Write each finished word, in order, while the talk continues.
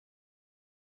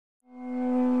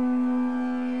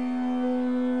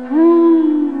Om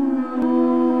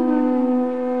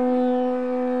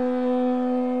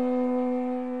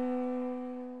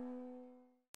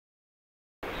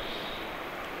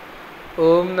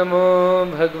Namo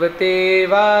Bhagavate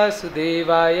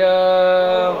Vasudevaya.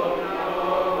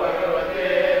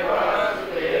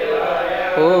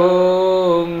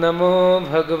 Om Namo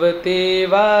Bhagavate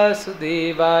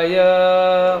Vasudevaya.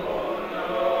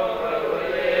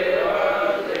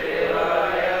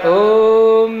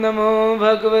 Om Namo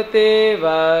Bhagavate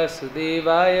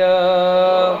Vasudevaya.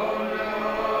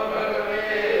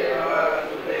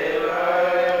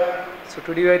 So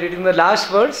today we are reading the last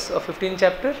verse of 15th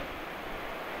chapter.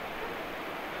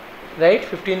 Right?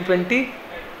 15-20?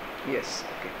 Yes.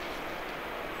 Okay.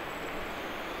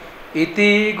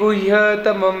 Iti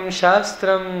guhya-tamam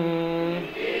śāstram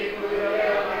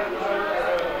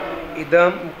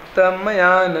idam uktam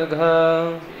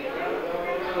mayānagha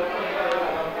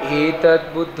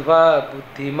etad buddhvā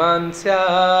buddhimān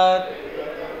syāt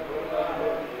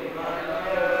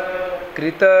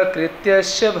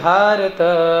kṛta-kṛtyaś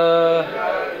bhārata.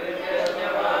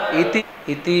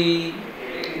 Iti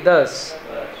thus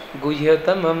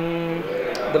guhya-tamam,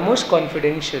 the most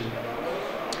confidential,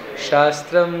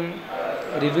 śāstram,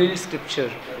 revealed scripture,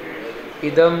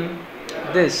 idam,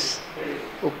 this,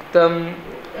 uktam,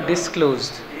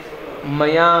 disclosed,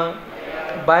 mayā,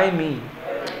 by me,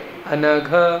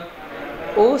 anagha,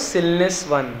 O sinless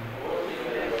one,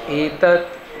 etad,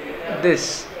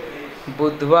 this,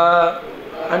 buddhvā,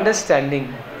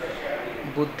 understanding,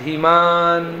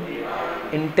 buddhimān,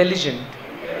 intelligent,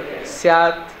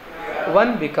 syāt,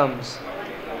 one becomes,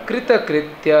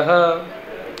 kṛta-kṛtyaḥ,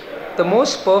 the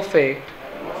most perfect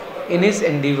in his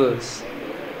endeavors,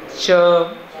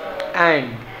 cha,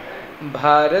 and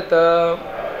Bharata,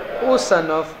 O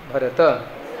son of Bharata.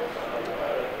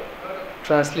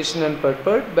 Translation and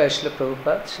purport by Srila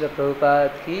Prabhupada. Srila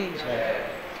Prabhupada ki jai.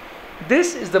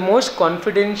 This is the most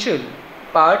confidential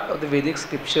part of the Vedic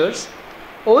scriptures,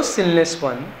 O sinless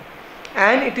one,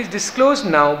 and it is disclosed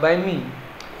now by me.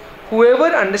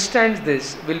 Whoever understands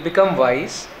this will become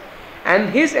wise, and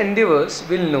his endeavors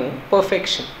will know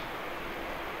perfection.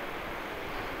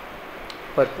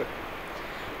 Purport.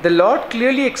 The Lord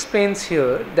clearly explains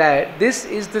here that this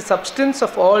is the substance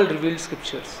of all revealed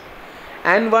scriptures,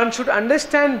 and one should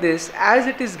understand this as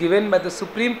it is given by the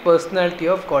Supreme Personality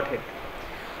of Godhead.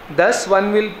 Thus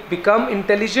one will become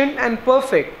intelligent and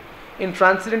perfect in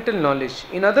transcendental knowledge.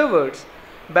 In other words,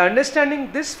 by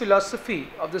understanding this philosophy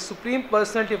of the Supreme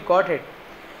Personality of Godhead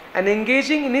and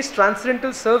engaging in his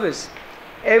transcendental service,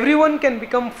 everyone can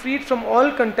become freed from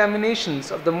all contaminations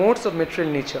of the modes of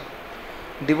material nature.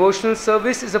 Devotional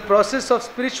service is a process of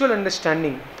spiritual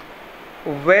understanding.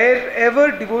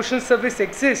 Wherever devotional service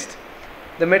exists,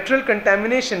 the material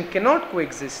contamination cannot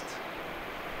coexist.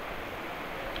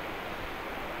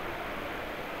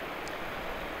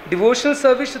 Devotional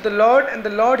service to the Lord and the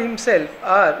Lord Himself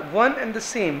are one and the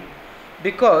same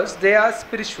because they are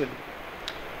spiritual.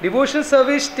 Devotional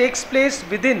service takes place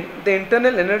within the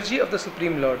internal energy of the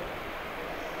Supreme Lord.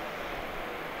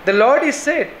 The Lord is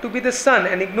said to be the sun,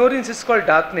 and ignorance is called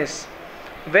darkness.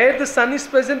 Where the sun is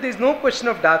present, there is no question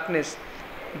of darkness.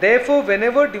 Therefore,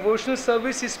 whenever devotional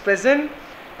service is present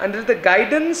under the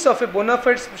guidance of a bona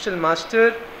fide spiritual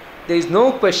master, there is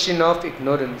no question of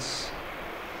ignorance.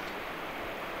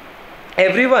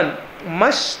 Everyone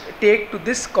must take to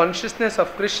this consciousness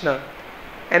of Krishna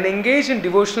and engage in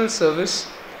devotional service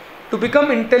to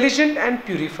become intelligent and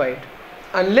purified.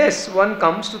 Unless one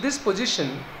comes to this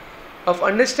position of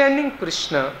understanding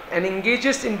Krishna and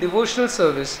engages in devotional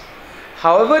service,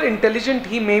 however intelligent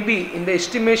he may be in the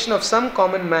estimation of some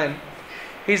common man,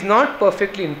 he is not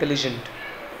perfectly intelligent.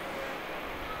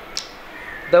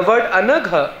 The word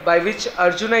anagha, by which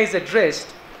Arjuna is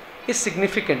addressed, is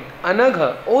significant.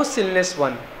 Anagha, O sinless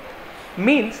one,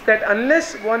 means that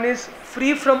unless one is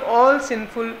free from all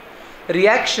sinful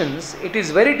reactions, it is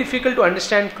very difficult to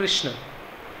understand Krishna.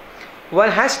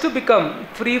 One has to become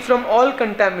free from all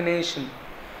contamination,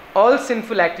 all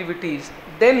sinful activities,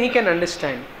 then he can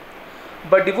understand.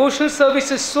 But devotional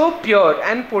service is so pure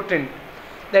and potent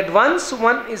that once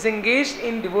one is engaged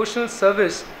in devotional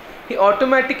service, he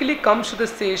automatically comes to the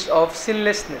stage of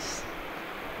sinlessness.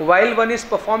 While one is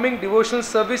performing devotional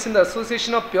service in the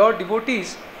association of pure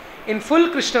devotees in full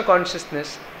Krishna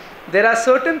consciousness, there are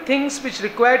certain things which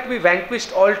require to be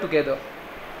vanquished altogether.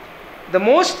 The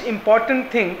most important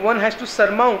thing one has to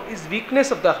surmount is weakness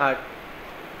of the heart.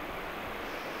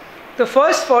 The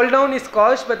first fall down is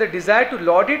caused by the desire to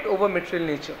lord it over material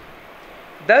nature.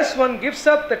 Thus one gives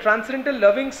up the transcendental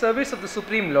loving service of the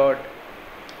Supreme Lord.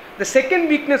 The second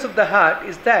weakness of the heart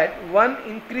is that one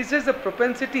increases the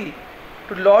propensity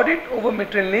to lord it over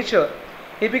material nature,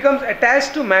 he becomes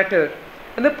attached to matter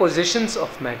and the possessions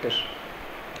of matter.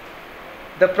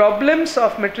 The problems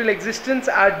of material existence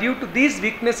are due to these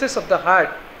weaknesses of the heart.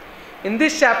 In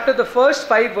this chapter, the first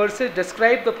 5 verses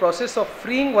describe the process of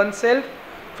freeing oneself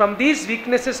from these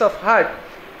weaknesses of heart.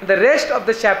 And the rest of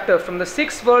the chapter, from the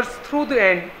 6th verse through the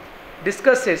end,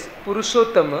 discusses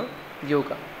Purushottama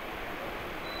Yoga.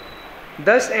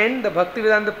 Thus end the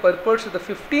Bhaktivedanta purports of the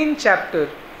 15th chapter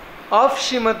of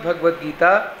Srimad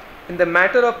Bhagavad-Gita in the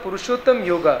matter of Purushottam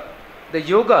Yoga, the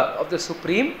yoga of the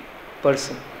Supreme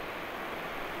Person.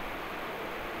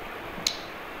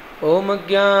 Om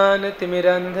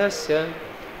Ajnana-timirandhasya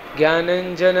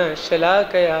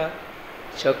Jnananjana-shalakaya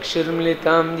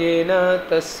Chakshurmilitam Yena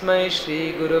Tasmai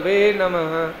Shri Gurave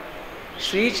Namaha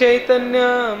Shri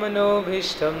Chaitanya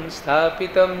Manobhishtam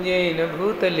Sthapitam Yena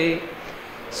Bhutale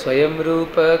Swayam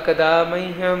Rupa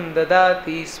Kadamahyam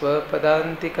Dadati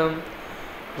Swapadantikam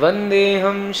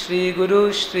Vandeham Shri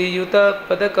Guru Shri Yuta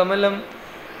Padakamalam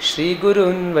Shri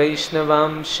Gurun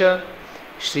Vaishnavamsha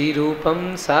Shri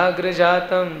Rupam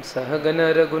Sagrajatam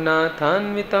Sahagana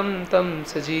Raghunathanvitam Tam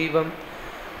Sajivam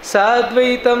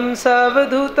Sadvaitam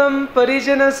Savadhutam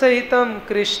Parijana Sahitam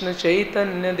Krishna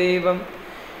Chaitanya Devam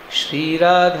Shri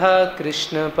Radha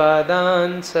Krishna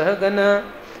Padan Sahagana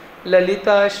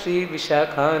Lalita Shri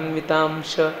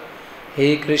Vishakhanvitamsha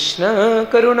He Krishna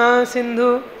Karuna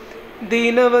Sindhu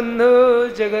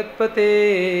Deenabandhu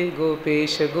Jagatpate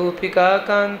Gopesha Gopika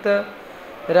Kanta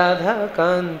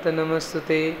Radhakanta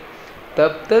Namastute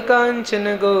Tapta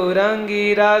Kanchana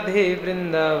Gaurangi Radhe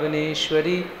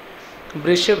Vrindavaneshwari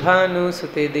Vrishabhanu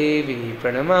Sute Devi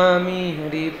Pranamami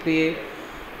Hari Priye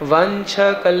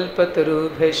Vancha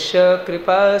Kalpatarubhesha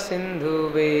Kripa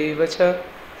Sindhu Vevacha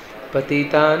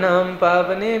Patitanam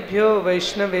Pavanebhyo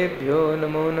Vaishnavebhyo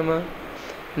Namo Namah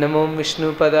Namo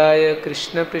Vishnu Padaya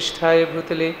Krishna Pristhaya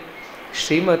Bhutale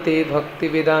Srimate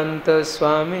Bhaktivedanta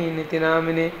Swami Niti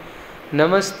Namine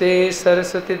Namaste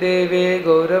Saraswati Deve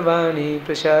Gauravani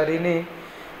Prasharine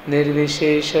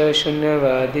Nirvishesha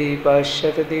Shunyavadi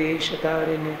Pashyata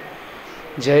Deshatarine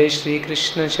Jai Shri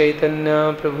Krishna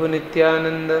Chaitanya Prabhu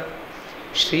Nityananda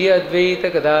Shri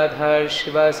Advaita Gadadhar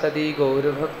Shivasadi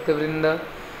Gaura Bhakta Vrinda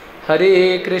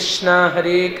Hare Krishna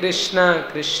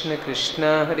Krishna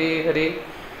Krishna Hare Hare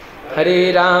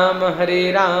Hare Rama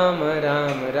Rama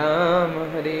Rama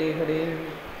Hare Hare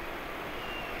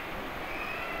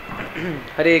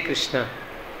Hare Krishna.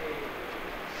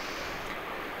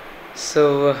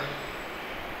 So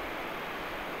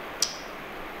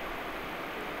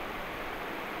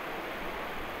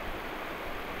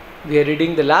we are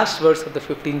reading the last verse of the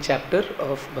 15th chapter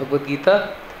of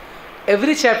Bhagavad-Gita.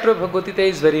 Every chapter of Bhagavad-Gita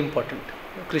is very important.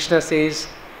 Krishna says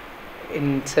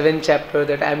in 7th chapter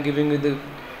that I am giving you the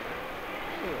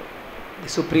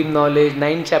supreme knowledge.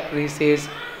 9th chapter he says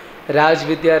Raj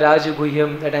Vidya Raj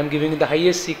Guhyam, that I am giving you the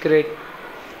highest secret.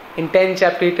 In 10th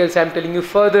chapter he tells I am telling you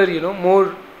further,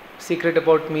 more secret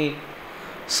about me.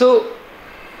 So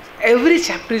every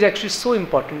chapter is actually so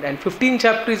important, and 15th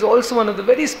chapter is also one of the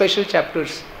very special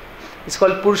chapters. It's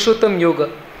called Purushottam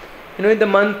Yoga. In the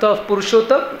month of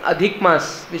Purushottam, Adhik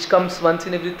Mas, which comes once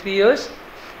in every 3 years,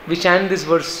 we chant this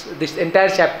verse, this entire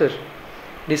chapter.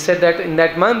 They said that in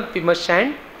that month we must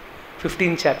chant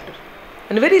 15th chapter.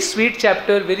 And a very sweet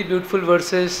chapter, very beautiful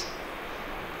verses,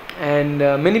 and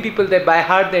many people they by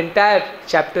heart the entire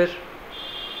chapter,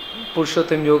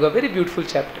 Purushottam Yoga, very beautiful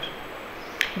chapter,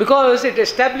 because it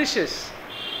establishes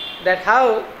that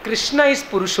how Krishna is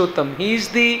Purushottam, he is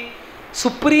the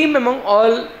supreme among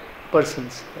all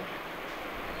persons.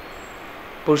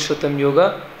 Purushottam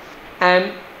Yoga,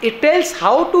 and it tells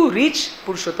how to reach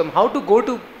Purushottam, how to go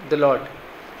to the Lord.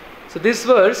 So this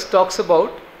verse talks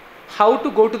about how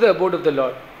to go to the abode of the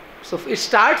Lord. So it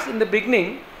starts in the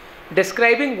beginning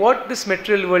describing what this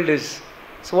material world is.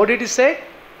 So what did he say?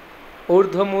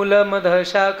 Urdhvamula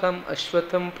madhashakam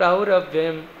ashwatham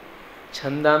prahuravyam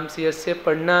chandamsi yasya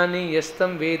parnani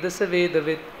yastam vedasa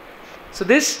vedavid. So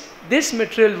this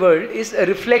material world is a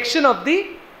reflection of the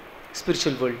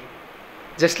spiritual world.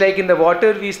 Just like in the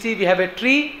water we see we have a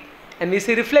tree and we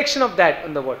see reflection of that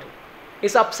on the water.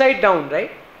 It's upside down,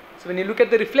 right? So when you look at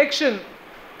the reflection,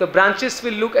 the branches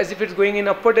will look as if it's going in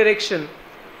upward direction,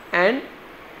 and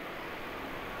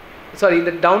in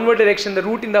the downward direction, the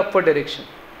root in the upward direction.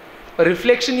 A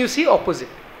reflection you see opposite.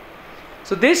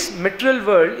 So this material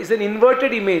world is an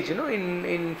inverted image.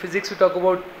 In physics we talk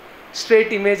about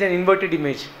straight image and inverted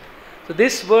image. So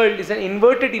this world is an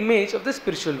inverted image of the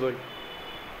spiritual world.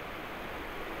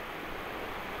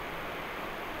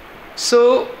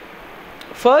 So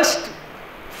first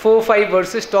 4-5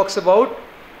 verses talks about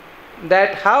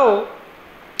that how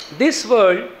This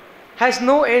world has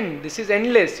no end. This is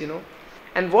endless,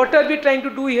 And what are we trying to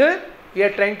do here? We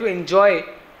are trying to enjoy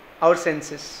our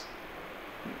senses.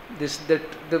 The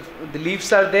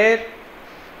leaves are there,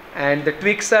 and the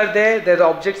twigs are there. They are the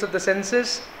objects of the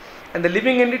senses. And the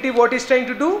living entity, what is trying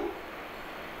to do?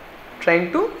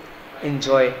 Trying to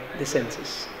enjoy the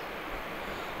senses.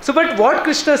 So, but what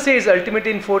Krishna says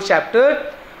ultimately in 4th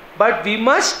chapter, but we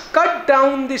must cut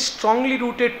down this strongly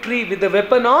rooted tree with the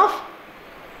weapon of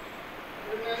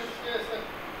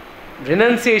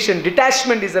renunciation.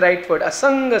 Detachment is the right word.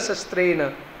 Asanga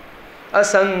shastrena.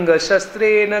 Asanga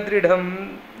shastrena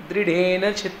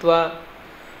dridhena chitva.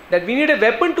 That we need a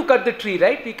weapon to cut the tree,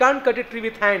 right? We can't cut a tree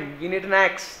with hand. We need an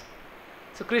axe.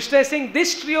 So Krishna is saying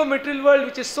this tree of material world,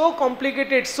 which is so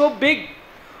complicated, so big,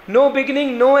 no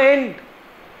beginning, no end.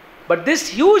 But this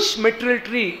huge material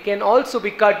tree can also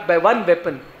be cut by one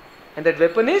weapon. And that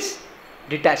weapon is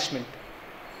detachment.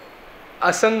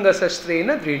 Asanga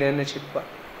shastrena dridhena chitva.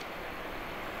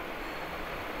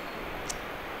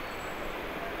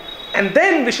 And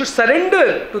then we should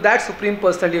surrender to that Supreme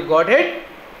Personality of Godhead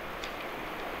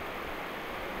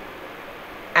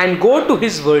and go to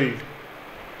His world.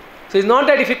 So it's not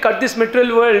that if we cut this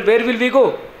material world, where will we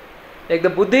go? Like the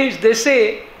Buddhists, they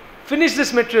say, finish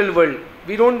this material world.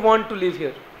 We don't want to live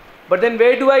here. But then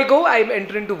where do I go? I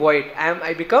enter into void.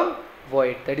 I become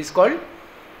void. That is called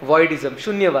voidism,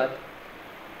 shunyavad.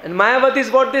 And mayavad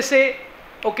is what they say,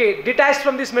 okay, detached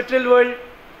from this material world.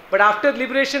 But after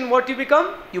liberation, what you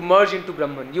become? You merge into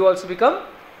Brahman. You also become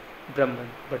Brahman.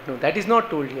 But no, that is not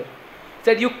told here. It's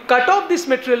that you cut off this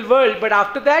material world, but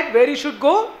after that, where you should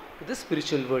go? To the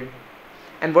spiritual world.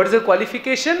 And what is the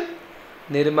qualification?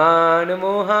 Nirmana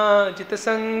moha jita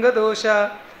sanga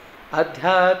dosha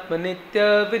adhyatma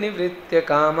nitya vinivritya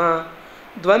kama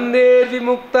dvande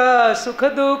vimukta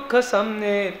sukha dukha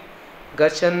samne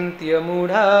gachantiya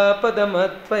mudha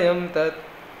padamadvayam tat.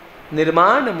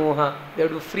 Nirmana moha. You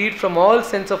have to be freed from all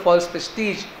sense of false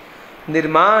prestige.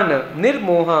 Nirmana,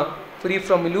 nirmoha, free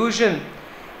from illusion.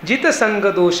 Jita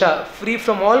sanga dosha, free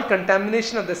from all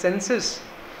contamination of the senses.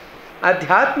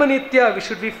 Adhyatma nitya, we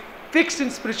should be fixed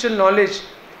in spiritual knowledge.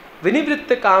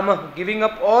 Vinivritta kama, giving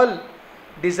up all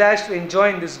desires to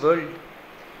enjoy in this world.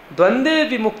 Dvande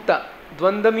vimukta.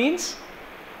 Dvanda means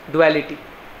duality.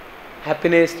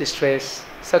 Happiness, distress,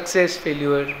 success,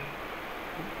 failure.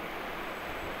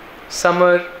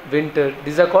 Summer, winter,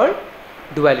 these are called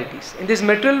dualities. In this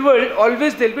material world,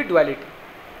 always there will be duality.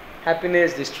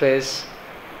 Happiness, distress,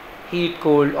 heat,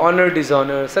 cold, honor,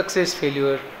 dishonor, success,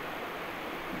 failure,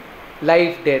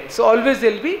 life, death. So always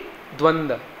there will be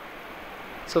dvanda.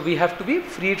 So we have to be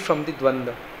freed from the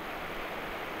dvanda.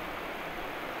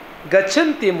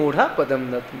 Gachanti mudha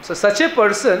padam natam. So such a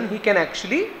person, he can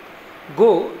actually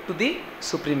go to the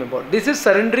Supreme Abode. This is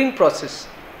surrendering process.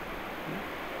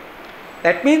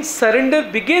 That means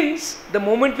surrender begins the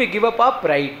moment we give up our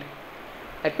pride.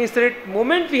 That means the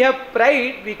moment we have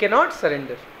pride, we cannot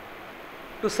surrender.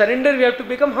 To surrender, we have to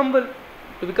become humble.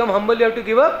 To become humble, you have to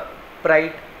give up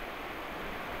pride.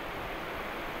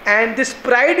 And this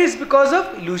pride is because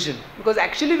of illusion. Because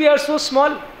actually we are so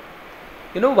small.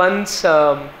 Once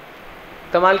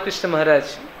Tamal Krishna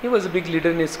Maharaj, he was a big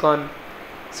leader in ISKCON.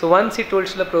 So once he told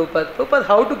Srila Prabhupada,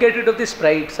 how to get rid of this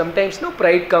pride? Sometimes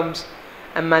pride comes.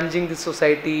 I'm managing this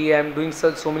society, I'm doing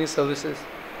so many services.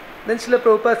 Then Srila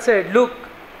Prabhupada said, look,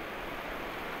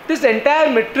 this entire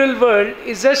material world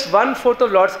is just 1/4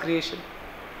 of Lord's creation.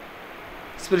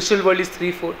 Spiritual world is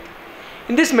 3/4.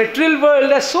 In this material world,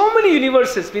 there are so many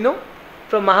universes,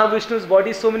 From Mahavishnu's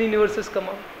body, so many universes come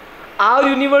out. Our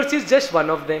universe is just one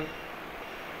of them.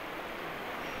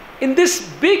 In this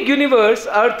big universe,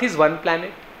 Earth is one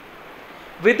planet.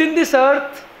 Within this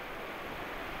Earth,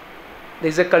 there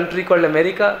is a country called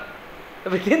America.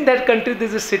 Within that country, there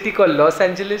is a city called Los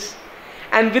Angeles.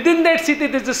 And within that city,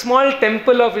 there is a small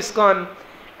temple of ISKCON.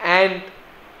 And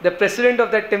the president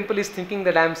of that temple is thinking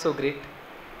that I am so great.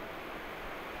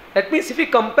 That means if we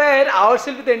compare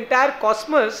ourselves with the entire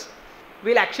cosmos,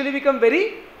 we will actually become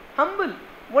very humble.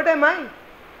 What am I?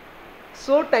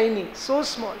 So tiny, so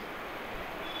small.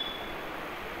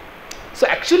 So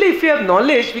actually, if we have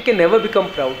knowledge, we can never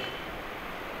become proud.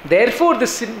 Therefore, the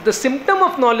symptom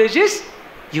of knowledge is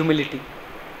humility.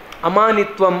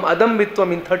 Amanitvam,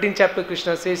 adambitvam. In 13th chapter,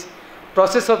 Krishna says,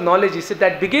 process of knowledge, he said,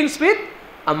 that begins with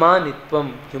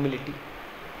amanitvam, humility.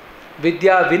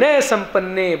 Vidya vinaya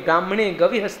sampanne brahmane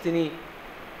gavihastini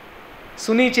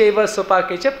suni cheva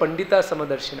sopakecha pandita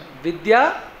samadarshina.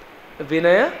 Vidya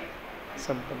vinaya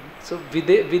sampanne. So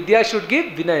vidya should give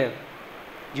vinaya,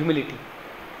 humility.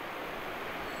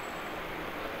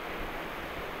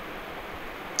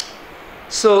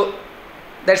 So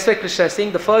That's why Krishna is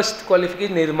saying the first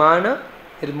qualification, nirmana,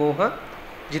 nirmoha,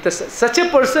 jita. Such a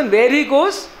person, where he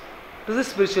goes? To the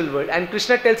spiritual world. And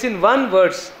Krishna tells in one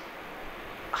verse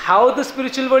how the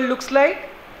spiritual world looks like.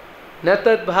 Na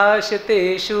tad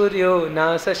bhāshyate shuryo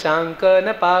na sashanka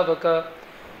na pavaka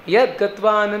yad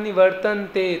gatva na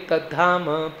nivartante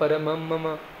tadhama paramam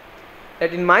mama.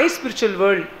 That in my spiritual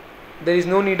world there is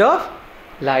no need of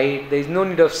light, there is no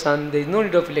need of sun, there is no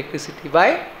need of electricity.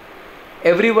 Why?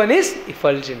 Everyone is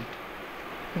effulgent.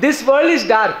 This world is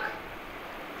dark.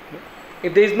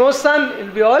 If there is no sun, it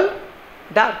will be all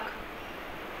dark.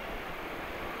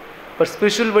 But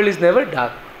spiritual world is never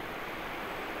dark.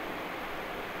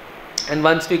 And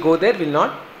once we go there, we will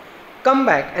not come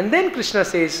back. And then Krishna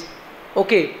says,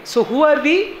 okay, so who are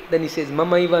we? Then he says,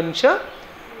 Mamaivansha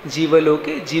Jiva Loke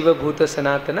Jiva Bhuta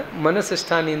Sanatana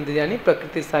Manasasthani Indriyani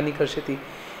Prakriti Sthani Karshati. He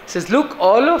says, look,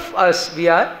 all of us, we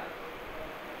are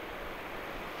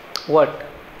what?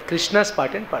 Krishna's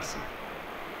part and parcel.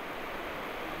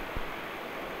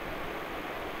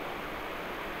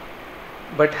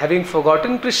 But having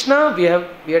forgotten Krishna, we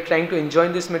are trying to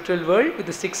enjoy this material world with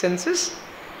the six senses,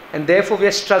 and therefore we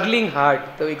are struggling hard.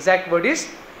 The exact word is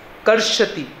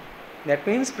karshati. That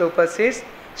means Prabhupada says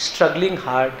struggling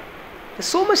hard. There's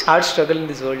so much hard struggle in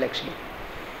this world actually.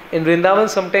 In Vrindavan,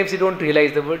 sometimes you don't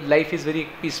realize the word life is very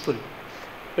peaceful.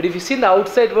 But if you see in the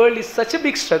outside world, it's such a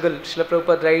big struggle. Srila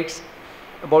Prabhupada writes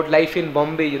about life in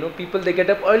Bombay. People, they get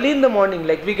up early in the morning,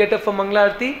 like we get up for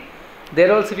Mangala Aarti.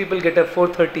 There also people get up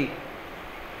 4:30.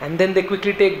 And then they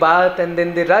quickly take bath, and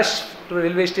then they rush to a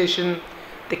railway station.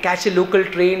 They catch a local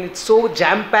train. It's so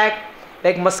jam-packed,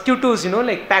 like mosquitoes,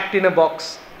 like packed in a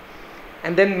box.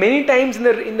 And then many times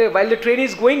while the train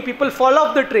is going, people fall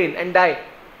off the train and die.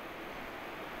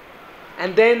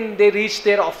 And then they reach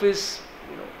their office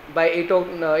by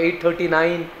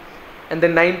 8:39, and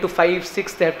then 9 to 5,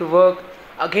 6 they have to work.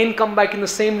 Again come back in the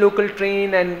same local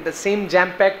train and the same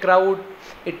jam-packed crowd.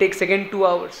 It takes again 2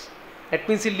 hours. That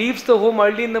means he leaves the home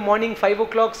early in the morning, 5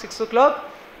 o'clock, 6 o'clock,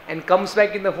 and comes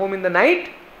back in the home in the night,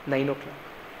 9 o'clock.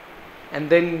 And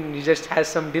then he just has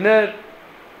some dinner.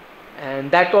 And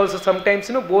that also sometimes,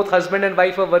 both husband and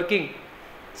wife are working.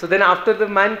 So then after the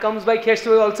man comes back, he has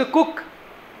to also cook.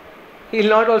 He will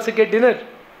not also get dinner.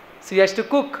 So he has to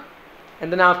cook. And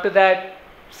then after that,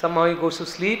 somehow he goes to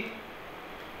sleep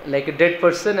like a dead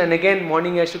person. And again,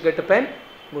 morning he has to get up and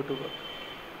go to work.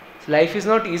 So life is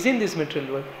not easy in this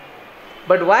material world.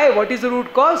 But why? What is the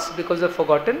root cause? Because of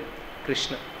forgotten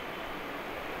Krishna.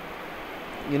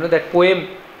 That poem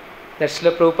that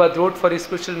Srila Prabhupada wrote for his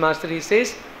spiritual master, he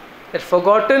says that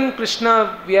forgotten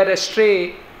Krishna, we are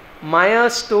astray,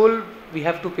 Maya's toll we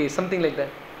have to pay, something like that.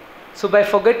 So by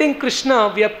forgetting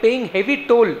Krishna, we are paying heavy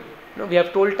toll. We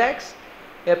have toll tax.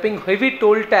 We are paying heavy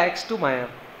toll tax to Maya.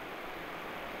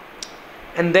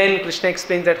 And then Krishna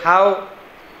explains that how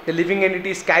the living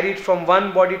entity is carried from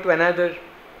one body to another.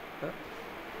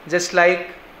 Just like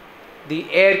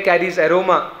the air carries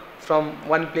aroma from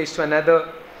one place to another,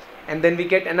 and then we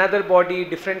get another body,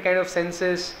 different kind of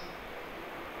senses,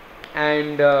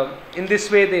 and in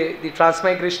this way the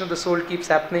transmigration of the soul keeps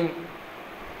happening.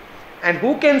 And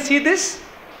who can see this?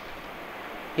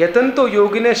 Yatanto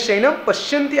yoginas shainam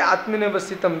paschyanti atmane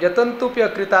vasitam yatanto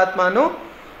pya kṛta-kṛtyaḥ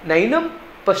nainam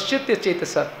paschyatya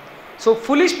cetasa. So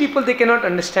foolish people, they cannot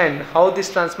understand how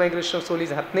this transmigration of soul is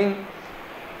happening.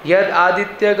 Yad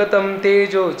aditya gatam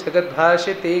tejo jagat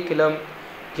bhāshyate kilam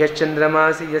yad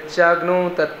chandramasi yad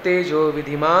chagno tat tejo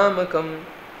buddhimān.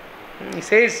 He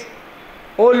says,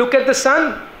 oh, look at the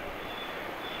sun.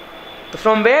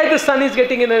 From where the sun is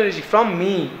getting energy? From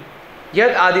me.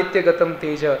 Yad aditya gatam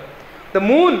teja. The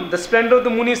moon, the splendor of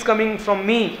the moon is coming from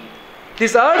me.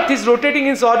 This earth is rotating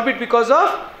in its orbit because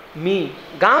of me.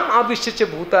 Gam abhishyacha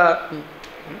bhuta.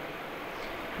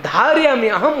 Dharyami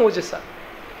aham ojasa.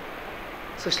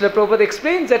 So Srila Prabhupada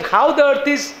explains that how the earth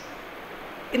is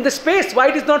in the space, why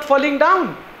it is not falling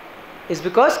down, is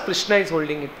because Krishna is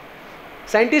holding it.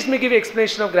 Scientists may give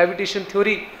explanation of gravitation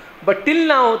theory, but till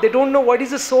now they don't know what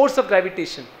is the source of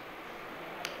gravitation.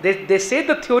 They say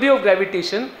the theory of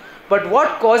gravitation, but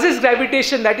what causes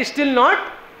gravitation, that is still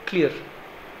not clear.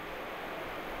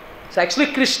 So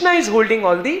actually Krishna is holding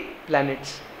all the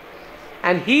planets,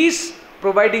 and he is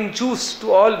providing juice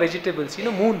to all vegetables.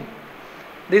 Moon.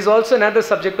 There is also another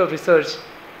subject of research,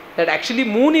 that actually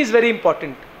moon is very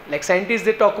important. Like scientists,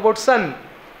 they talk about sun,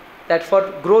 that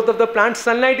for growth of the plant,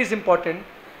 sunlight is important.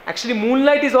 Actually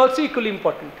moonlight is also equally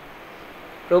important.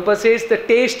 Prabhupada says the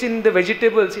taste in the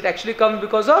vegetables, it actually comes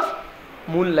because of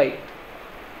moonlight.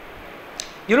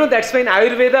 That's why in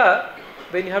Ayurveda,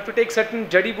 when you have to take certain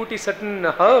jadi booty, certain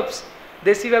herbs,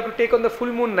 they say you have to take on the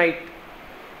full moon night.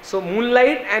 So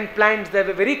moonlight and plants, they have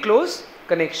a very close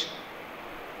connection.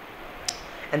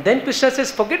 And then Krishna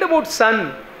says, forget about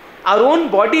sun. Our own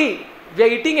body, we are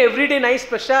eating every day nice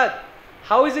prasad.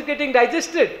 How is it getting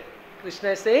digested?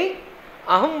 Krishna is saying,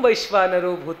 Aham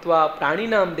Vaishvanaro Bhutva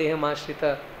Praninam Deham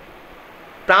Ashrita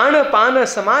Prana Pana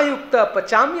Samayukta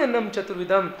Pachamyanam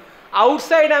Chaturvidam.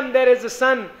 Outside I am there as the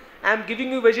sun. I am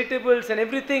giving you vegetables and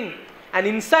everything. And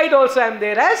inside also I am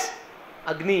there as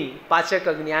Agni, Pachak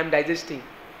Agni. I am digesting.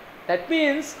 That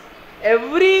means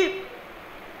every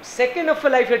second of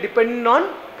your life you are dependent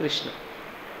on Krishna.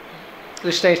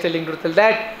 Krishna is telling Drutal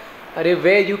that,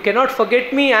 where you cannot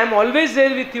forget me, I am always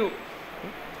there with you.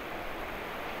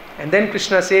 And then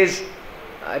Krishna says,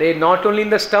 not only in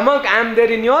the stomach, I am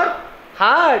there in your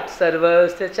heart.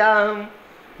 Sarvasya chaham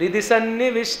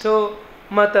ridhisannivishto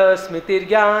mata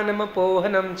smitirgyanam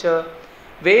apohanam cha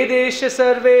vedesha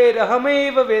sarve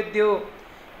rahameva vedyo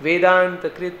vedanta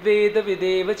kritveda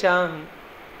videva chaham.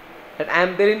 That I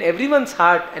am there in everyone's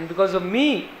heart, and because of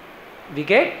me, we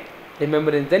get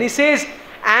remembrance. Then he says,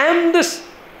 I am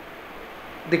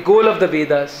the goal of the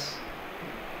Vedas.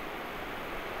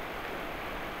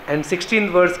 And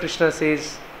 16th verse Krishna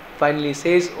says, finally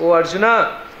says, O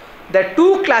Arjuna, there are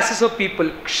two classes of people,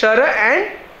 Kshara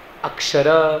and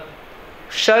Akshara.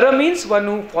 Kshara means one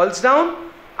who falls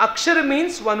down. Akshara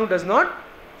means one who does not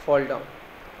fall down.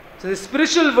 So the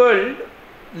spiritual world,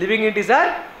 living in it is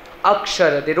our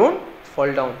Akshara. They don't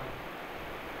fall down.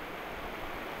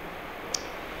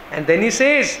 And then he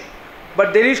says,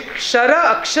 but there is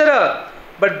Kshara, Akshara.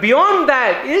 But beyond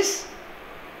that is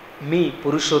me,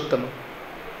 Purushottama.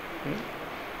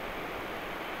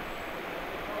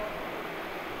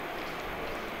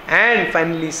 And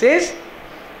finally says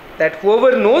that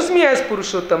whoever knows me as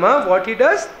Purushottama, what he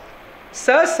does?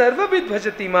 Sa sarvavid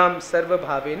bhajati mam sarva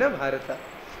bhavena bharata.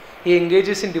 He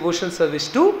engages in devotional service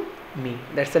to me.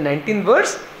 That's the 19th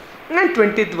verse. And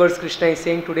 20th verse Krishna is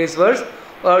saying, today's verse,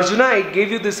 Arjuna, I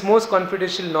gave you this most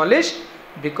confidential knowledge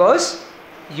because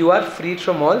you are freed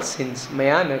from all sins.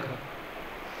 Mayānagha.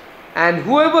 And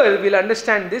whoever will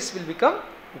understand this will become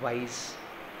wise.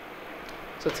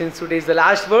 So since today is the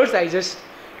last verse, I just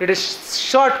did a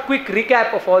short quick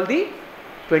recap of all the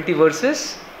 20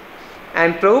 verses.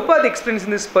 And Prabhupada explains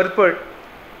in this purport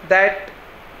that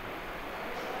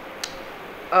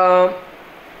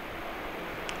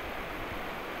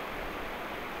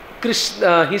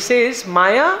Krishna, he says,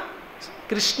 Maya,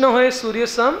 Krishna hoye Surya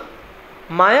sam,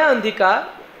 Maya andhikar,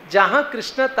 jahan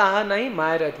Krishna taha nahi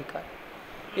Maya adhikar.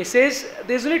 He says,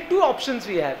 there is only two options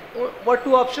we have. What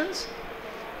two options?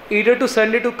 Either to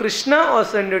surrender to Krishna or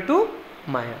surrender to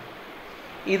Maya.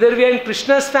 Either we are in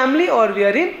Krishna's family or we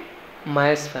are in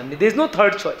Maya's family. There is no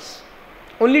third choice.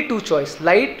 Only two choices,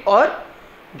 light or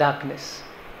darkness.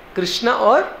 Krishna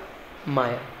or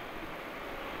Maya.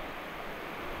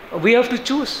 We have to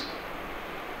choose.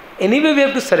 Anyway, we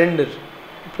have to surrender.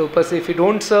 Prabhupada says, if you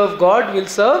don't serve God, we'll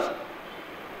serve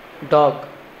dog.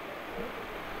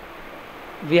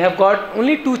 We have got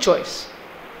only two choices.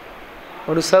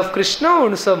 Want to serve Krishna or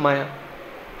want to serve Maya?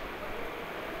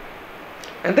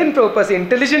 And then Prabhupada says,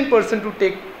 intelligent person to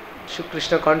take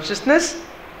Krishna consciousness.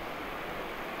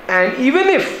 And even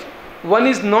if one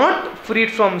is not freed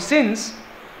from sins,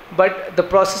 but the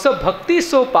process of bhakti is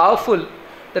so powerful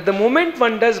that the moment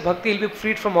one does bhakti, he will be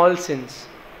freed from all sins.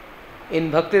 In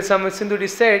Bhakti Samad it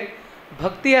is said,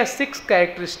 bhakti has 6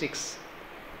 characteristics.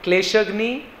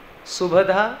 Kleshagni,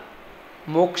 Subhadha,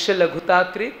 Moksha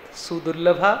Laghutakrit,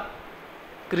 Sudurlabha,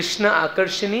 Krishna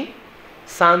Akarshani,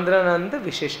 Sandrananda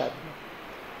Visheshatma.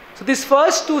 So these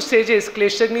first two stages,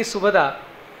 Kleshagni, Subhadha,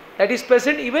 that is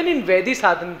present even in Vedic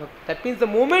sadhana bhakti. That means the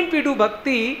moment we do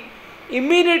bhakti,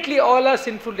 immediately all our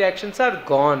sinful reactions are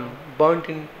gone, burnt.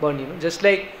 Just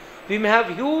like we may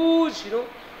have huge,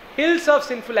 hills of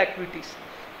sinful activities.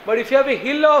 But if you have a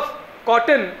hill of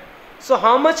cotton, so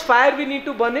how much fire we need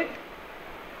to burn it?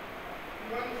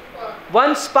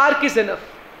 One spark is enough.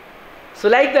 So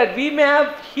like that, we may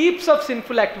have heaps of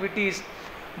sinful activities,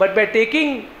 but by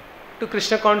taking to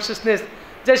Krishna consciousness,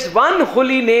 just one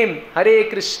holy name, Hare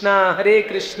Krishna,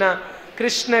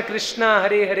 Krishna Krishna,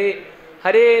 Hare Hare,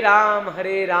 Hare Ram,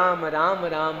 Ram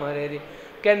Ram, Hare Hare,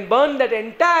 can burn that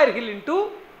entire hill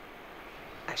into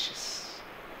ashes.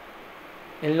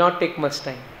 It will not take much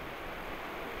time.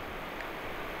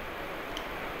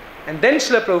 And then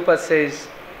Srila Prabhupada says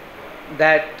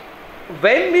that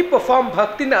when we perform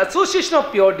bhakti in the association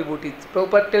of pure devotees,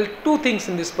 Prabhupada tells two things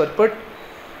in this purport.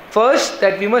 First,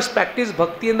 that we must practice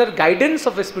bhakti under guidance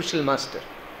of a spiritual master.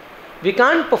 We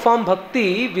can't perform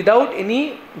bhakti without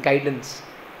any guidance.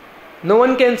 No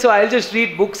one can say, I'll just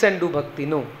read books and do bhakti.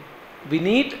 No. We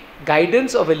need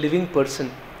guidance of a living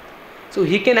person. So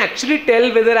he can actually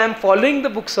tell whether I am following the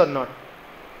books or not.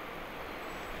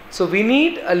 So we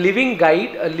need a living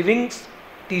guide, a living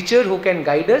teacher who can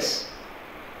guide us,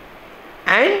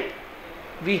 and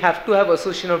we have to have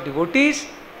association of devotees.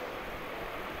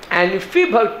 And if we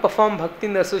perform bhakti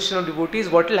in the association of devotees,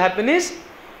 what will happen is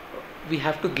we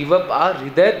have to give up our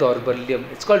hridaya daurbalyam.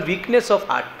 It's called weakness of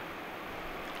heart.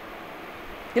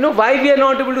 You know why we are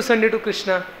not able to surrender to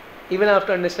Krishna even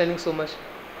after understanding so much?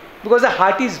 Because the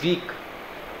heart is weak.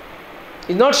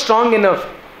 It's not strong enough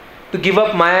to give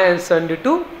up Maya and surrender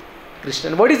to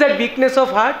Krishna. And what is that weakness of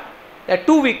heart? There are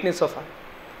two weaknesses of heart.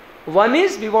 One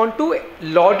is we want to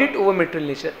lord it over material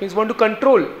nature. It means we want to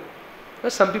control.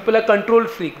 Some people are control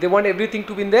freak. They want everything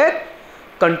to be in their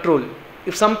control.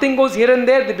 If something goes here and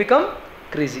there, they become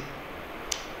crazy.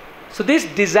 So this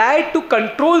desire to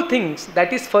control things,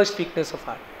 that is first weakness of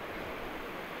heart.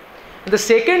 And the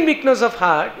second weakness of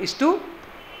heart is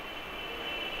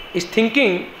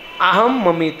thinking aham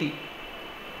mameti,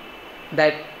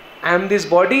 that I am this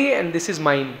body and this is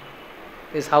mine.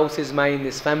 This house is mine,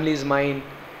 this family is mine,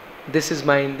 this is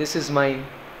mine, this is mine.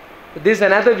 This is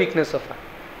another weakness of heart.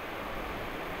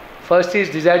 First is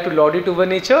desire to lord it over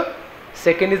nature.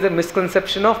 Second is the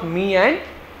misconception of me and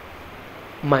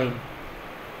mine.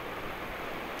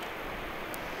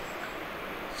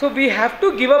 So we have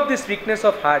to give up this weakness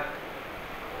of heart.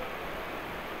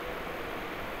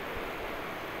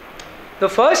 The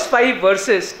first 5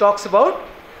 verses talks about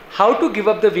how to give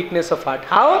up the weakness of heart.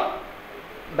 How?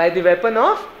 By the weapon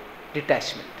of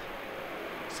detachment.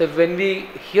 So when we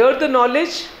hear the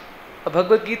knowledge of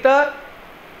Bhagavad-Gita,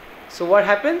 so what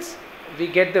happens? We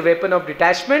get the weapon of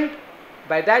detachment.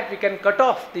 By that we can cut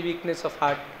off the weakness of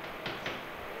heart.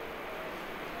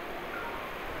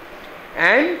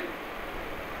 And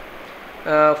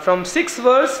from 6th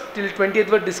verse till 20th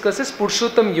verse discusses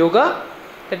Purushottam Yoga.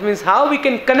 That means how we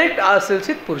can connect ourselves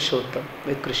with Purushottam,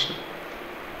 with Krishna.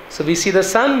 So we see the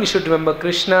sun, we should remember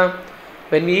Krishna.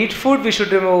 When we eat food, we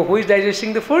should remember who is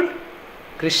digesting the food?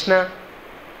 Krishna.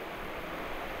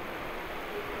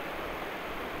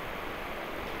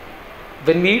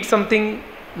 When we eat something,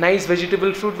 nice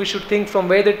vegetable fruit, we should think from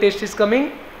where the taste is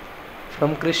coming?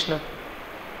 From Krishna.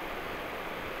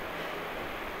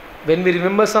 When we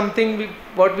remember something,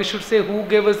 what we should say? Who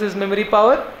gave us this memory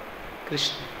power?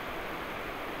 Krishna.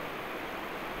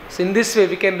 So in this way,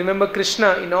 we can remember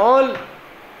Krishna in all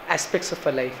aspects of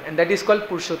our life, and that is called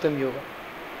Purushottam Yoga.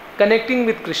 Connecting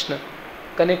with Krishna,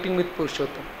 connecting with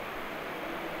Purushottam.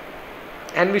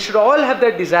 And we should all have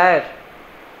that desire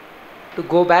to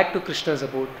go back to Krishna's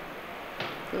abode.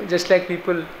 Just like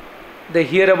people, they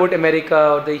hear about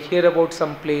America or they hear about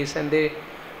some place and they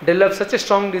develop such a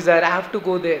strong desire, I have to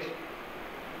go there.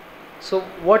 So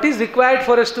what is required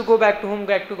for us to go back to whom?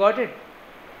 Back to Godhead?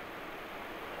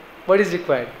 What is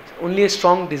required? Only a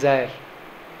strong desire.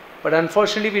 But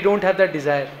unfortunately we don't have that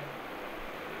desire.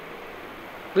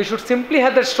 We should simply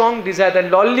have that strong desire,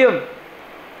 that lolyam,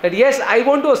 that yes, I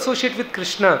want to associate with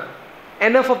Krishna.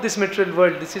 Enough of this material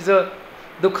world. This is a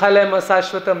dukkhalayam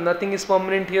asashvatam. Nothing is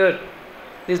permanent here.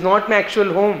 This is not my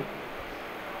actual home.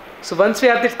 So once we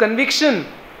have this conviction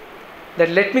that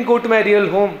let me go to my real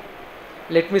home,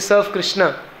 let me serve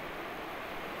Krishna,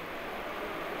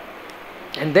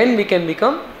 and then we can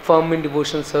become firm in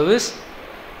devotional service.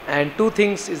 And 2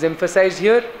 things is emphasized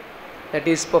here, that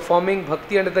is performing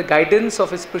bhakti under the guidance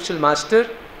of a spiritual master.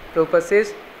 Prabhupada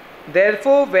says,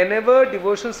 therefore whenever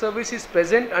devotional service is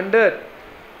present under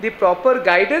the proper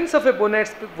guidance of a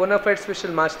bona fide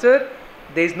spiritual master,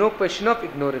 there is no question of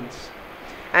ignorance.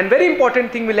 And very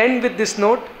important thing, we'll end with this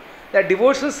note, that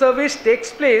devotional service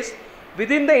takes place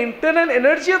within the internal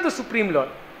energy of the Supreme Lord.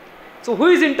 So who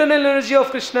is internal energy of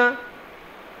Krishna?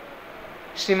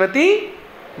 Srimati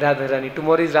Radharani.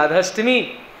 Tomorrow is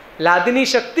Radhastami. Ladini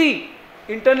Shakti,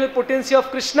 internal potency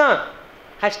of Krishna,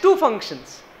 has 2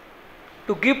 functions: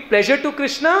 to give pleasure to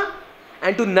Krishna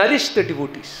and to nourish the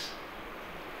devotees.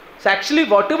 So actually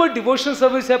whatever devotional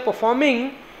service we are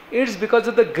performing, it is because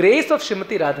of the grace of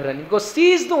Srimati Radharani, because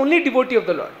she is the only devotee of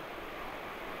the Lord.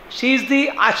 She is the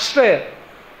ashraya.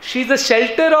 She is the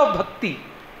shelter of bhakti.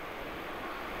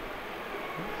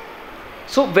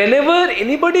 So whenever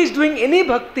anybody is doing any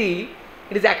bhakti,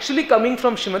 it is actually coming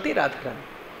from Srimati Radharani.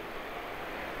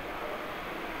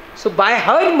 So by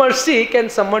her mercy can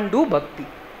someone do bhakti.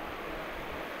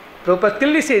 Prabhupada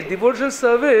clearly says devotional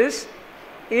service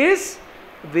is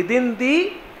within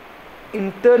the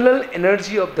internal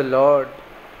energy of the Lord.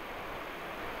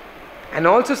 And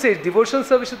also says devotional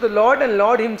service to the Lord and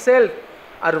Lord Himself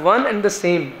are one and the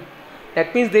same.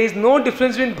 That means there is no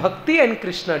difference between bhakti and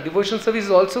Krishna. Devotional service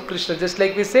is also Krishna. Just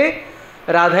like we say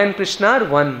Radha and Krishna are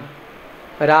one.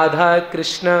 Radha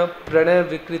Krishna Pranay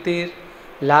Vikritir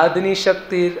Ladini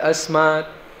Shaktir Asmat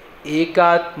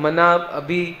Ekat Manab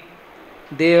Abhi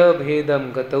Deha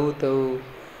Bhedam Gatautau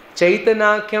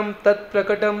Chaitanakyam Tat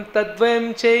Prakatam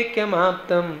Tadvayam Chaikyam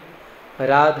Aptam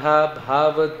Radha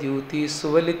Bhava Dyuti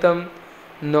Suvalitam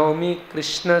Naumi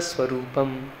Krishna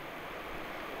Swarupam.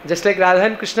 Just like Radha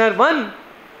and Krishna are one,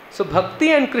 so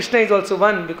Bhakti and Krishna is also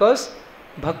one, because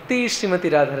Bhakti is Srimati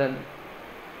Radharani.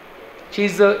 She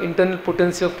is the internal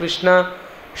potency of Krishna.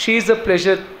 She is the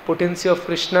pleasure potency of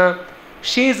Krishna.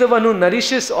 She is the one who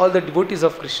nourishes all the devotees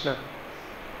of Krishna.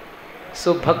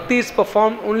 So Bhakti is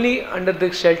performed only under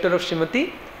the shelter of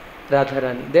Srimati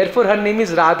Radharani. Therefore her name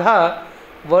is Radha.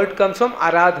 Word comes from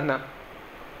Aradhana.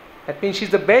 That means she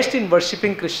is the best in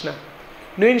worshipping Krishna.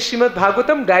 Now in Srimad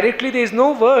Bhagavatam directly there is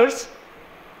no verse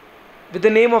with the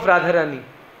name of Radharani.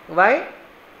 Why?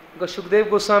 Because Shukdev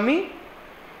Goswami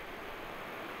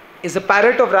is a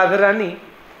parrot of Radharani,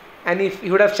 and if he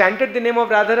would have chanted the name of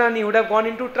Radharani, he would have gone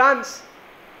into trance,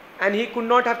 and he could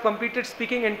not have completed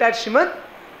speaking entire Srimad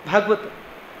Bhagavatam.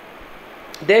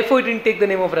 Therefore he didn't take the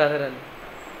name of Radharani.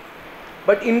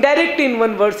 But indirectly in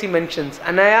one verse he mentions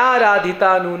Anaya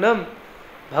Radhita Nunam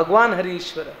Bhagwan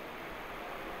Harishwara.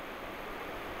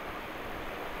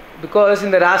 Because in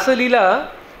the Rasa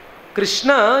Leela,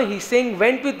 Krishna, he is saying,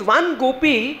 went with one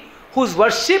gopi whose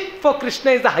worship for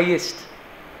Krishna is the highest.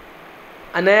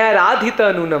 Anaya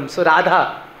Radhita Nunam. So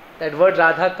Radha, that word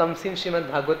Radha comes in Srimad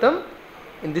Bhagavatam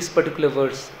in this particular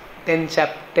verse.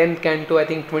 10th canto, I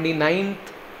think 29th,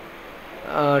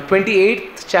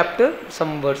 28th chapter,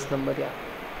 some verse number, yeah.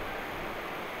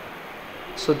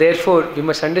 So therefore, we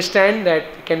must understand that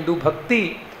we can do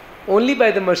bhakti only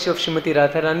by the mercy of Srimati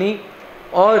Radharani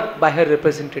or by her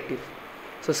representative.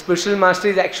 So spiritual master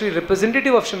is actually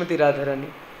representative of Srimati Radharani.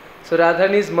 So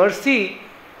Radharani's mercy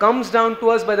comes down to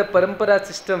us by the parampara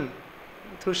system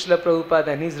through Srila Prabhupada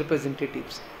and his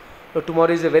representatives. So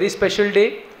tomorrow is a very special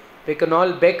day. We can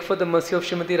all beg for the mercy of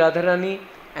Srimati Radharani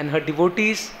and her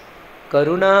devotees.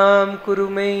 Karunam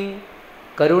kurumai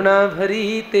karuna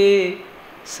bharite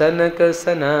sanaka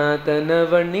sanatana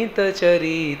varnita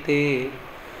charite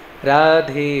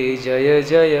radhe jaya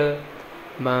jaya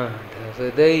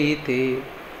madhav daite.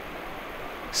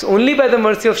 So only by the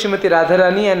mercy of Srimati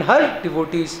Radharani and her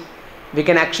devotees we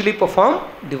can actually perform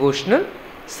devotional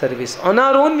service. On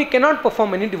our own we cannot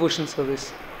perform any devotional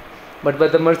service. But by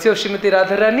the mercy of Srimati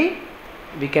Radharani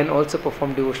we can also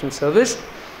perform devotional service.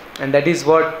 And that is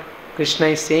what Krishna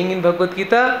is saying in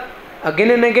Bhagavad-Gita.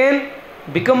 Again and again,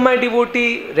 become my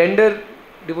devotee, render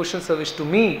devotional service to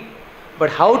me. But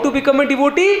how to become a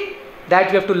devotee?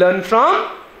 That we have to learn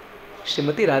from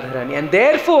Srimati Radharani. And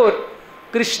therefore,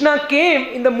 Krishna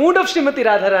came in the mood of Srimati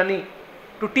Radharani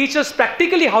to teach us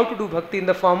practically how to do bhakti in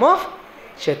the form of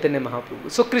Chaitanya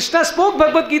Mahaprabhu. So Krishna spoke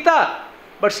Bhagavad-Gita,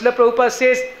 but Srila Prabhupada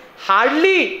says,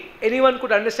 hardly anyone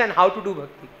could understand how to do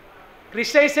bhakti.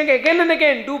 Krishna is saying again and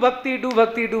again, do bhakti, do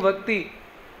bhakti, do bhakti.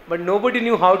 But nobody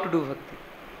knew how to do bhakti.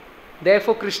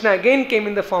 Therefore Krishna again came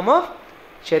in the form of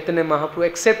Chaitanya Mahaprabhu,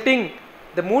 accepting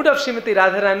the mood of Srimati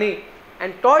Radharani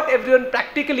and taught everyone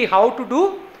practically how to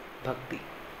do bhakti.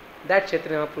 That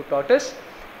Chaitanya Mahaprabhu taught us.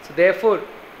 So therefore,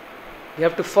 we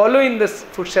have to follow in the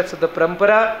footsteps of the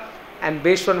parampara, and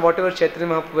based on whatever Chaitanya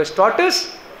Mahaprabhu has taught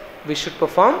us, we should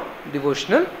perform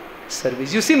devotional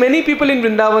service. You see many people in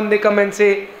Vrindavan, they come and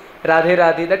say, Radhe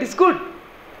Radhe, that is good.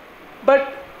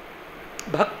 But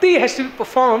bhakti has to be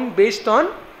performed based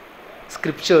on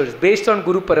scriptures, based on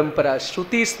Guru Parampara.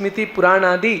 Shruti, Smriti,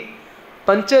 Puranadi,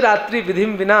 Pancharatri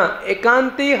Vidhim Vina,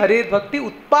 Ekante Hare Bhakti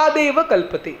Utpadeva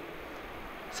Kalpate.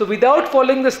 So without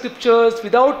following the scriptures,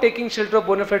 without taking shelter of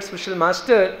bona fide spiritual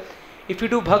master, if you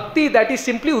do bhakti, that is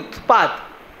simply utpad.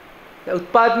 The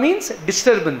utpad means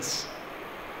disturbance.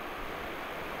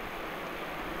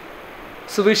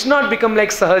 So we should not become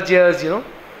like sahajas,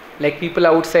 like people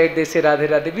outside, they say Radhe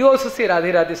Radhe. We also say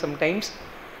Radhe Radhe sometimes.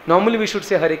 Normally we should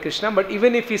say Hare Krishna, but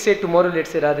even if we say tomorrow, let's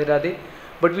say Radhe Radhe,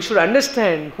 but we should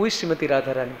understand who is Srimati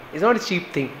Radharani. It's not a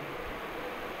cheap thing.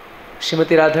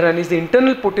 Srimati Radharani is the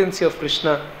internal potency of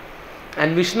Krishna,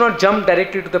 and we should not jump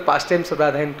directly to the pastimes of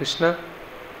Radha and Krishna,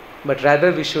 but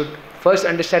rather we should first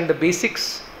understand the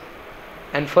basics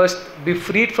and first be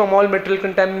freed from all material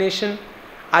contamination.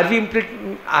 Have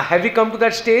we come to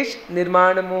that stage?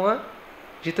 Nirmana moha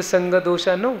jita sanga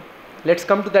dosha? No. Let's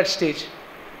come to that stage.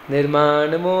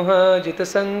 Nirmana moha jita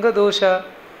sanga dosha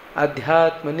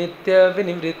adhyatma nitya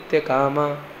vinivritya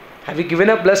kama. Have we given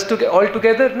up lust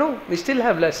altogether? No. We still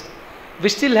have lust. We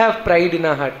still have pride in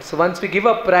our heart. So once we give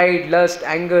up pride, lust,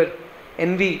 anger,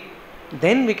 envy,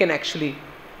 then we can actually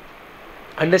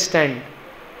understand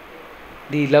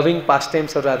the loving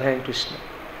pastimes of Radha and Krishna.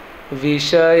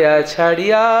 Vishaya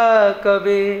chhadiya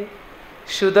kabe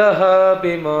Shuddha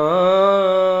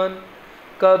biman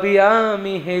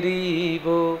Kabiyami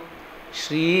heribo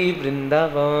Shri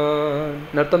Vrindavan.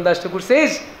 Narottam Das Thakur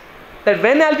says that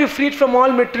when I will be freed from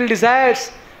all material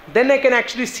desires, then I can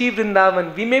actually see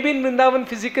Vrindavan. We may be in Vrindavan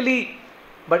physically,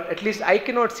 but at least I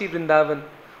cannot see Vrindavan.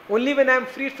 Only when I am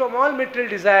freed from all material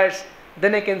desires,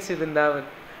 then I can see Vrindavan.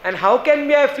 And how can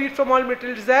we be freed from all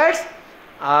material desires?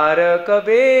 Ara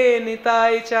kabe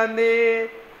nitai chande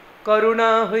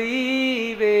karuna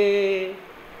huive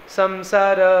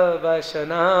samsara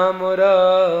vasana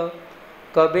mura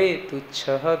kabe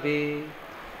tuchha habe.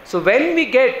 So when we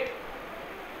get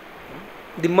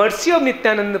the mercy of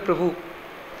Nityananda Prabhu,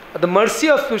 the mercy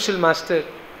of spiritual master,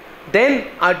 then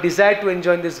our desire to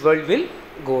enjoy this world will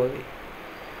go away.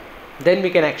 Then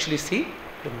we can actually see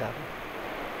Vrindavan.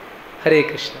 Hare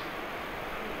Krishna.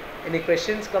 Any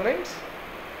questions, comments?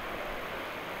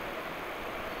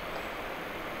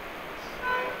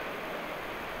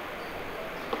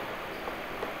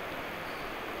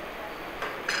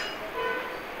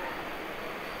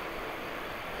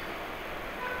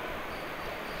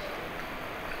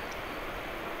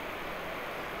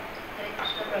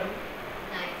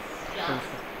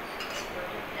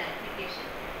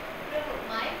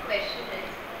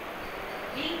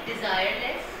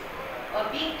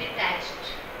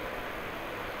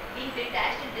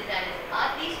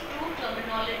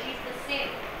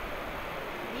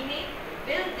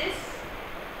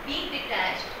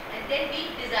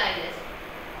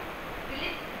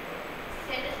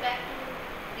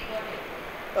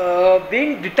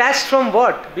 Being detached from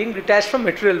what? Being detached from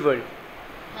material world.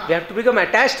 We have to become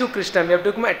attached to Krishna. We have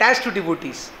to become attached to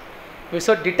devotees.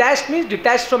 So detached means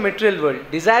detached from material world.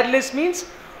 Desireless means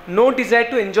no desire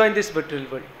to enjoy in this material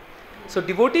world. So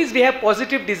devotees, we have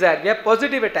positive desire. We have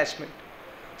positive attachment.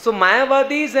 So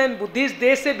Mayavadis and Buddhists,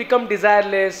 they say become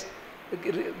desireless,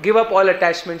 give up all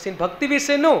attachments. In Bhakti we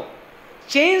say no.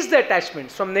 Change the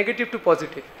attachments from negative to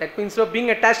positive. That means of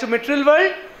being attached to material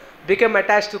world, become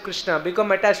attached to Krishna,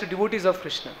 become attached to devotees of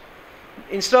Krishna.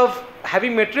 Instead of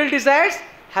having material desires,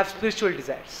 have spiritual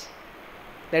desires.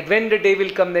 That when the day will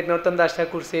come, that Narottam Das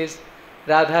Thakur says,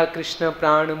 Radha Krishna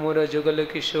Prana Mura Jugal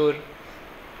Kishore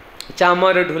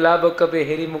Chamar Dhulaba Kabe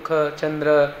Heri Mukha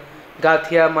Chandra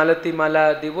Gathya Malati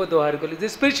Mala Devo Dohar Goli.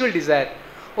 This spiritual desire.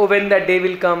 Oh, when that day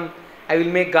will come, I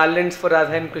will make garlands for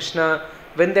Radha and Krishna.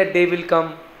 When that day will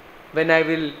come, when I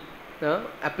will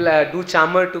do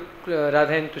chamar to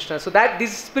Radha and Krishna. So that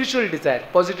this is spiritual desire,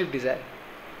 positive desire.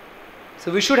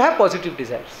 So we should have positive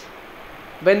desires.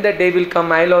 When that day will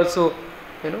come, I will also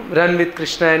run with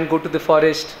Krishna and go to the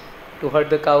forest to herd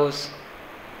the cows.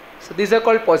 So these are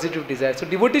called positive desires. So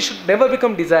devotees should never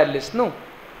become desireless. No.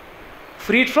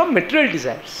 Freed from material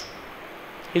desires.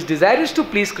 His desire is to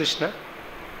please Krishna.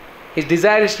 His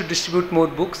desire is to distribute more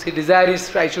books. His desire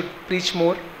is I should preach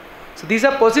more. So these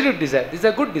are positive desires. These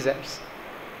are good desires.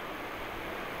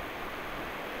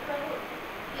 Prabhu,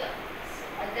 yeah,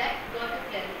 that got a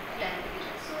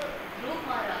clarification. So Dhruv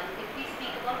Maharaj, if we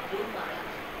speak about Dhruv Maharaj,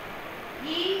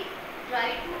 he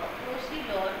tried to approach the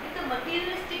Lord with a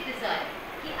materialistic desire.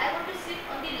 I want to sit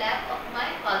on the lap of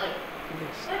my father.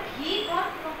 Yes. But he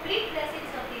got complete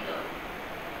blessings of the Lord.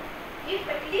 If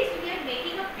at least we are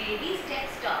making a baby step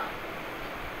start,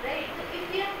 right? So if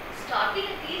we are starting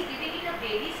at least giving it a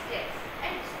baby steps,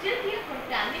 and still we are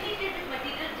contaminated with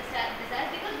material desires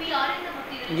because we are in the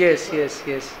material Yes, world.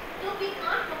 yes. So we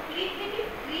can't completely be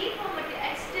free from material,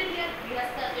 and still we are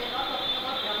grihasthas. We are not talking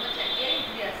about brahmacharya, we are in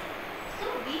grihastha. So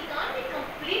we can't be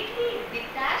completely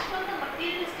detached from the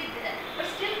materialistic desire, but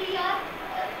still we are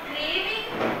craving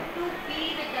to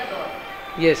be with the Lord.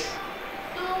 Yes.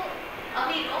 So are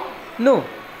we wrong? No.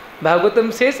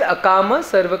 Bhagavatam says, akama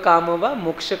sarva kamava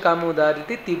moksha kama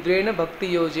udariti tivrena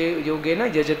bhakti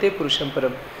yogena yajate purusham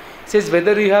param. Says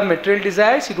whether you have material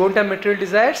desires, you don't have material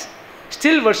desires,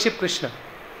 still worship Krishna.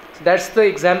 So that's the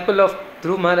example of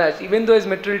Dhruv Maharaj. Even though he has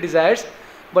material desires,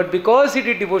 but because he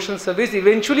did devotional service,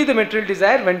 eventually the material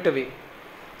desire went away.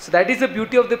 So that is the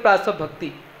beauty of the process of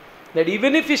bhakti. That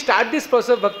even if we start this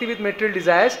process of bhakti with material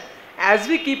desires, as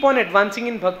we keep on advancing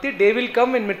in bhakti, day will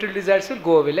come when material desires will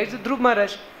go away. Like the Dhruv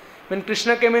Maharaj. When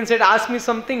Krishna came and said, ask me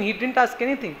something, he didn't ask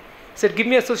anything. He said, give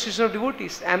me association of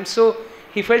devotees.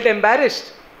 He felt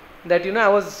embarrassed that,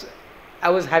 I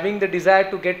was having the desire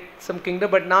to get some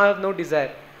kingdom, but now I have no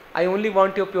desire. I only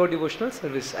want your pure devotional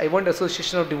service. I want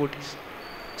association of devotees.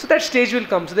 So that stage will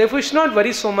come. So therefore, you should not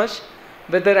worry so much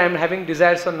whether I am having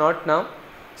desires or not now.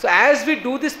 So as we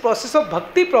do this process of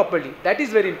bhakti properly, that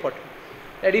is very important.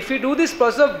 That if we do this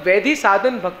process of Vedi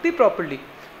sadhan bhakti properly,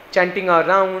 chanting our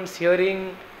rounds,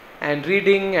 hearing, and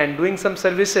reading and doing some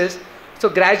services. So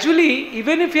gradually,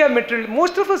 even if we have material,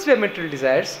 most of us we have material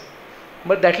desires,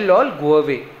 but that will all go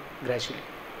away gradually.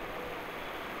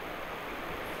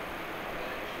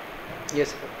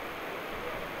 Yes, sir.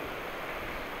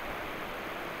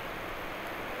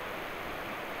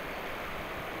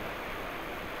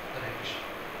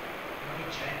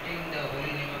 Chanting the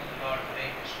holy name of the Lord,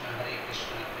 Hare Krishna,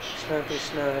 Krishna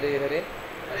Krishna, Hare Hare,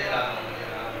 Hare Rama,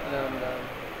 Ram Ram.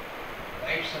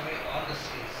 wipes away all the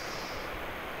sins,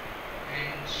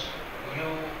 and you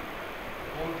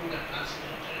go to the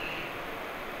transcendental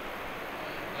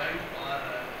world, or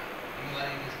you are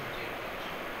in this material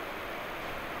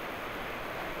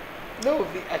world. No,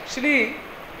 we actually,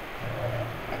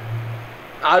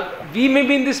 we may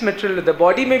be in this material, the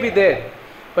body may be there,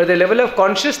 but the level of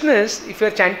consciousness, if you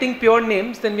are chanting pure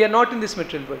names, then we are not in this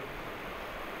material world.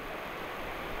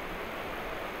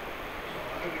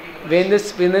 We are in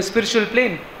the spiritual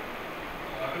plane.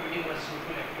 Automatically, our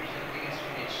sinful activities, everything is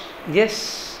finished,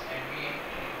 Yes. and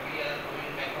we are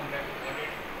going back home, back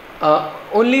to God.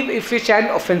 Only if we chant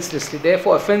offenselessly.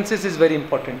 Therefore, offenses is very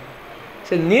important.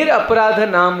 So, nir aparadha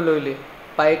naam lole,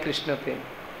 paye Krishna prem.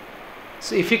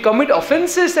 So, if we commit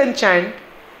offenses and chant,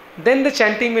 then the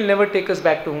chanting will never take us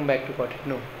back to home, back to God.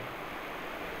 No.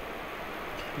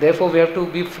 Therefore, we have to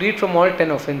be freed from all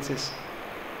 10 offenses.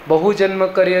 Bahu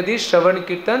janma karyadi shravan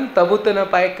kirtan tabutana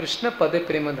paye Krishna pade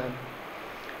premadhan.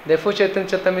 Therefore, Chaitanya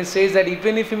Charitamrita says that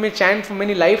even if you may chant for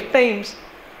many lifetimes,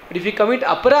 but if you commit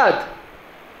aparadh,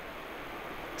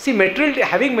 see,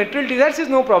 having material desires is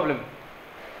no problem.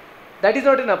 That is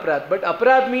not an aparadh. But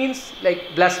aparadh means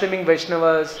like blaspheming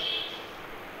Vaishnavas,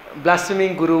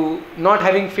 blaspheming Guru, not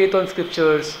having faith on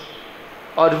scriptures,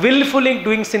 or willfully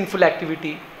doing sinful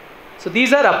activity. So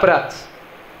these are aparadhs.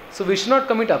 So we should not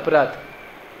commit aparadh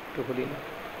to holy name.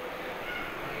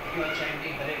 If you are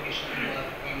chanting Hare Krishna, you are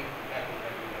going back to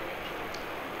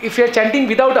God. If you are chanting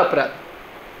without aparadh,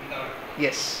 Without,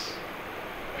 yes.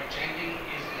 but chanting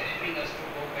is helping us to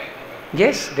go back to God.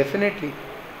 Yes, definitely.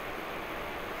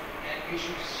 And we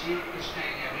should see Krishna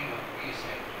in everyone. We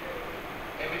said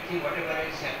everything, whatever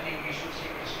is happening, we should see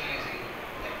Krishna as in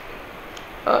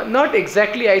that way. Not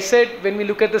exactly. I said when we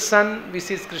look at the sun, we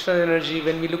see Krishna's energy.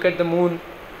 When we look at the moon,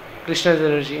 Krishna's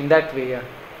energy. In that way, yeah.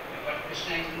 But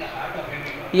Krishna is in the heart of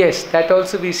everyone. Yes, that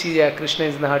also we see. Yeah, Krishna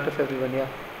is in the heart of everyone. Yeah.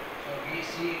 So we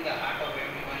see in the heart of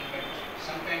everyone, but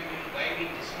sometimes why we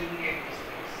discriminate these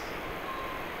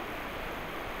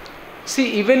things?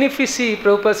 See, even if we see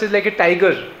Prabhupada says like a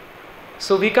tiger,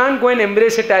 so we can't go and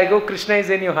embrace a tiger. Oh, Krishna is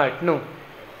in your heart. No.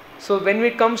 So when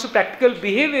it comes to practical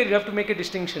behavior, you have to make a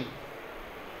distinction.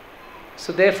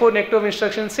 So therefore, Nectar of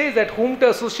Instruction says that whom to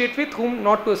associate with, whom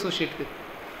not to associate with.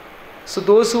 So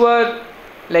those who are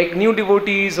like new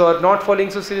devotees or not following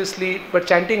so seriously but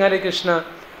chanting Hare Krishna,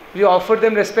 we offer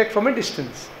them respect from a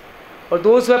distance. Or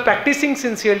those who are practicing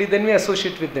sincerely, then we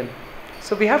associate with them.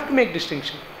 So we have to make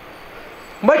distinction.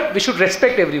 But we should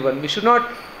respect everyone. We should not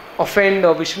offend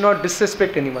or we should not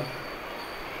disrespect anyone.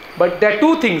 But there are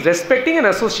two things, respecting and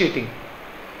associating.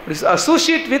 We should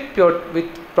associate with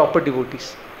proper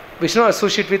devotees. We should not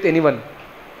associate with anyone.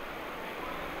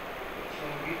 So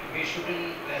we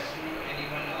shouldn't question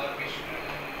anyone, or we shouldn't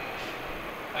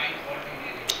find fault in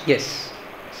anyone. Yes.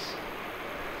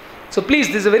 So please,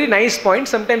 this is a very nice point.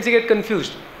 Sometimes you get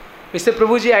confused. We say,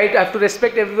 Prabhuji, I have to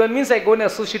respect everyone means I go and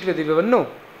associate with everyone. No.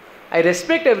 I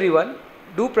respect everyone,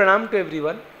 do pranam to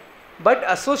everyone, but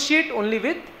associate only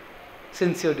with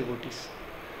sincere devotees.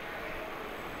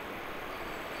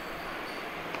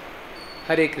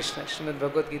 Hare Krishna. Srimad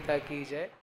Bhagavad-Gita ki jai.